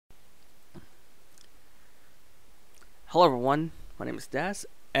Hello everyone, my name is Daz,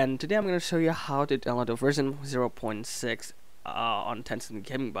 and today I'm going to show you how to download the version 0.6 on Tencent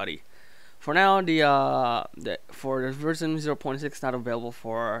Gaming Buddy. For now, for the version 0.6 not available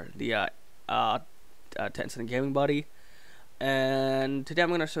for the Tencent Gaming Buddy, and today I'm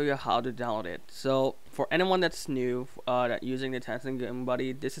going to show you how to download it. So for anyone that's new that using the Tencent Gaming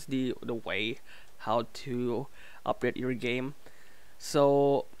Buddy, this is the way how to update your game.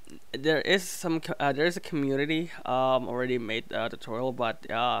 So there is a community already made a tutorial, but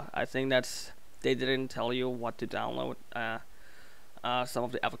I think they didn't tell you what to download, some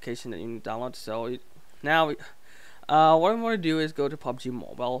of the application that you need to download. So now what I'm going to do is go to PUBG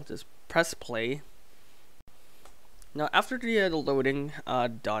Mobile, just press play. Now after the loading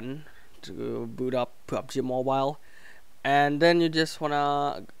done to boot up PUBG Mobile, and then you just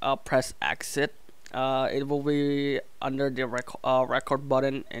wanna press exit. It will be under the record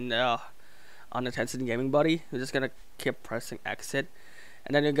button in on the Tencent Gaming Buddy. You're just gonna keep pressing exit,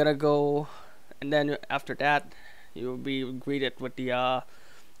 and then you're gonna go, and then after that you'll be greeted with the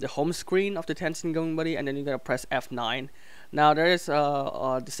home screen of the Tencent Gaming Buddy, and then you're gonna press F9. Now there is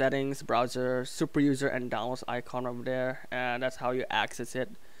the settings, browser, super user, and downloads icon over there, and that's how you access it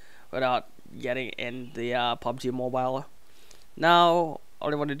without getting in the PUBG Mobile. Now all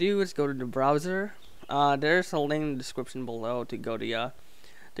you want to do is go to the browser. There's a link in the description below to go to the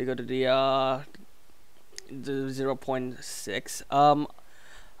 0.6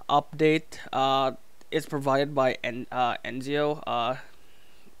 update. It's provided by Enzio.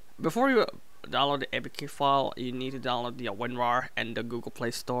 Before you download the APK file, you need to download the WinRAR and the Google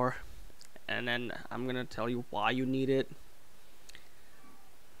Play Store, and then I'm gonna tell you why you need it.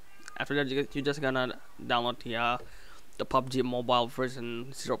 After that, you're just gonna download the PUBG Mobile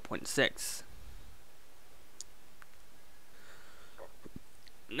version 0.6.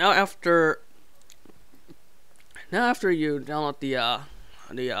 Now after you download the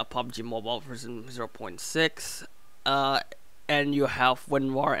PUBG Mobile version 0.6, and you have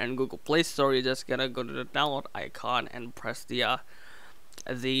WinRAR and Google Play Store, you're just gonna go to the download icon and press the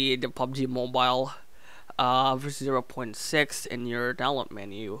PUBG Mobile version 0.6 in your download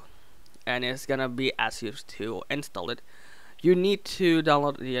menu, and it's gonna be ask you to install it. You need to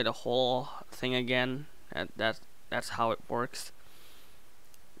download the whole thing again, and that's how it works.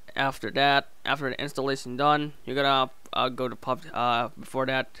 After that, after the installation done, you're gonna go to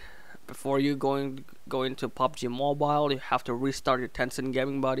before you go into PUBG Mobile, you have to restart your Tencent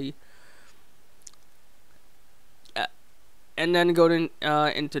Gaming Buddy, and then go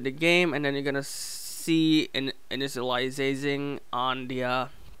into the game, and then you're gonna see initializing on the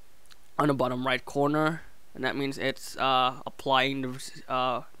bottom right corner, and that means it's applying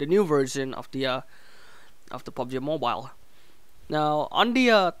the new version of the PUBG Mobile. Now on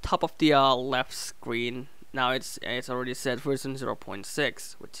the top of the left screen, now it's already said version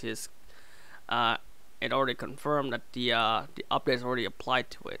 0.6, which is it already confirmed that the update is already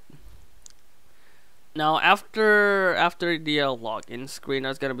applied to it. Now after the login screen,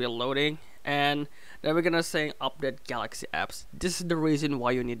 there's gonna be a loading, and then we're gonna say update Galaxy apps. This is the reason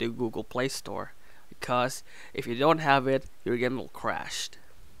why you need the Google Play Store, because if you don't have it, your game will crash.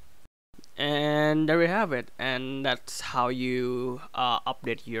 And there we have it, and that's how you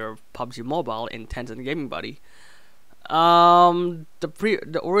update your PUBG Mobile in Tencent Gaming Buddy. The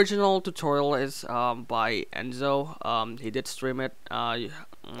original tutorial is by Enzo. He did stream it.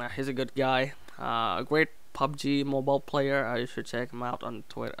 He's a good guy, a great PUBG Mobile player. You should check him out on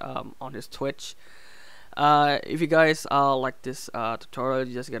on his Twitch. If you guys like this tutorial,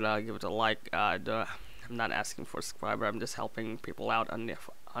 you just gotta give it a like. I'm not asking for a subscriber. I'm just helping people out on the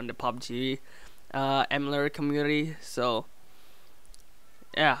PUBG emulator community. So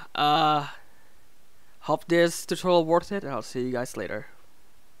yeah, hope this tutorial worth it, and I'll see you guys later.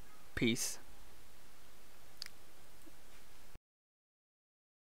 Peace.